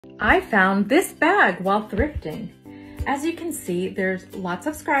I found this bag while thrifting. As you can see, there's lots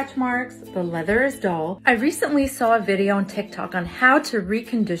of scratch marks, the leather is dull. I recently saw a video on TikTok on how to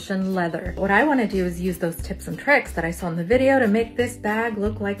recondition leather. What I want to do is use those tips and tricks that I saw in the video to make this bag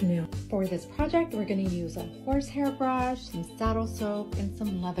look like new. For this project, we're going to use a horsehair brush, some saddle soap, and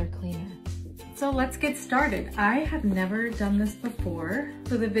some leather cleaner. So let's get started. I have never done this before.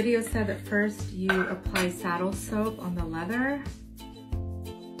 So the video said that first you apply saddle soap on the leather.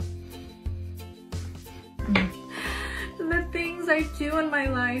 The things I do in my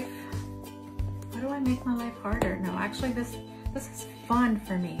life. Why do I make my life harder? No, actually this is fun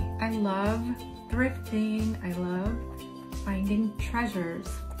for me. I love thrifting. I love finding treasures.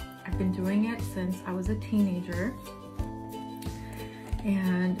 I've been doing it since I was a teenager.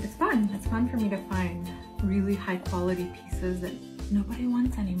 And it's fun. It's fun for me to find really high quality pieces that nobody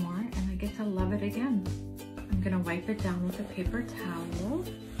wants anymore, and I get to love it again. I'm gonna wipe it down with a paper towel.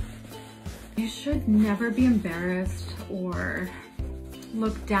 You should never be embarrassed or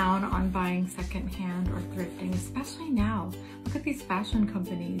look down on buying secondhand or thrifting, especially now. Look at these fashion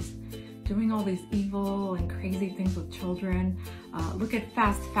companies doing all these evil and crazy things with children. Look at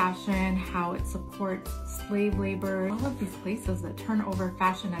fast fashion, how it supports slave labor. All of these places that turn over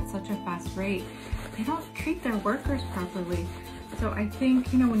fashion at such a fast rate, they don't treat their workers properly. So I think,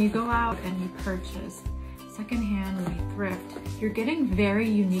 when you go out and you purchase secondhand, when you thrift, you're getting very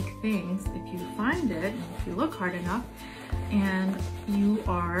unique things if you find it, and if you look hard enough, and you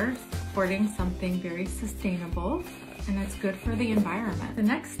are supporting something very sustainable, and it's good for the environment. The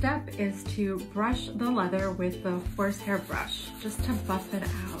next step is to brush the leather with the horsehair brush, just to buff it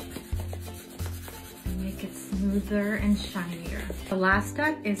out and make it smoother and shinier. The last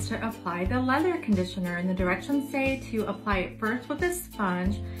step is to apply the leather conditioner, and the directions say to apply it first with a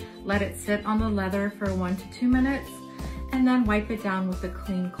sponge, let it sit on the leather for 1 to 2 minutes, and then wipe it down with a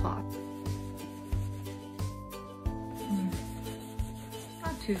clean cloth.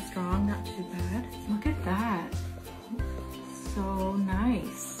 Not too strong, not too bad. Look at that. So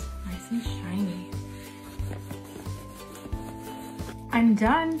nice and shiny. I'm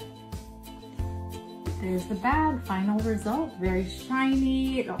done. There's the bag, final result. Very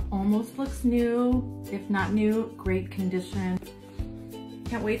shiny, it almost looks new. If not new, great condition.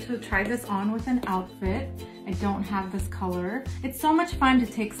 Can't wait to try this on with an outfit. I don't have this color. It's so much fun to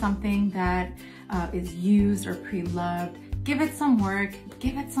take something that is used or pre-loved, give it some work,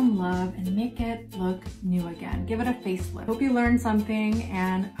 give it some love, and make it look new again. Give it a facelift. Hope you learned something,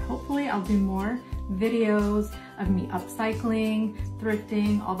 and hopefully I'll do more videos of me upcycling,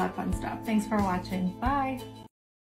 thrifting, all that fun stuff. Thanks for watching. Bye.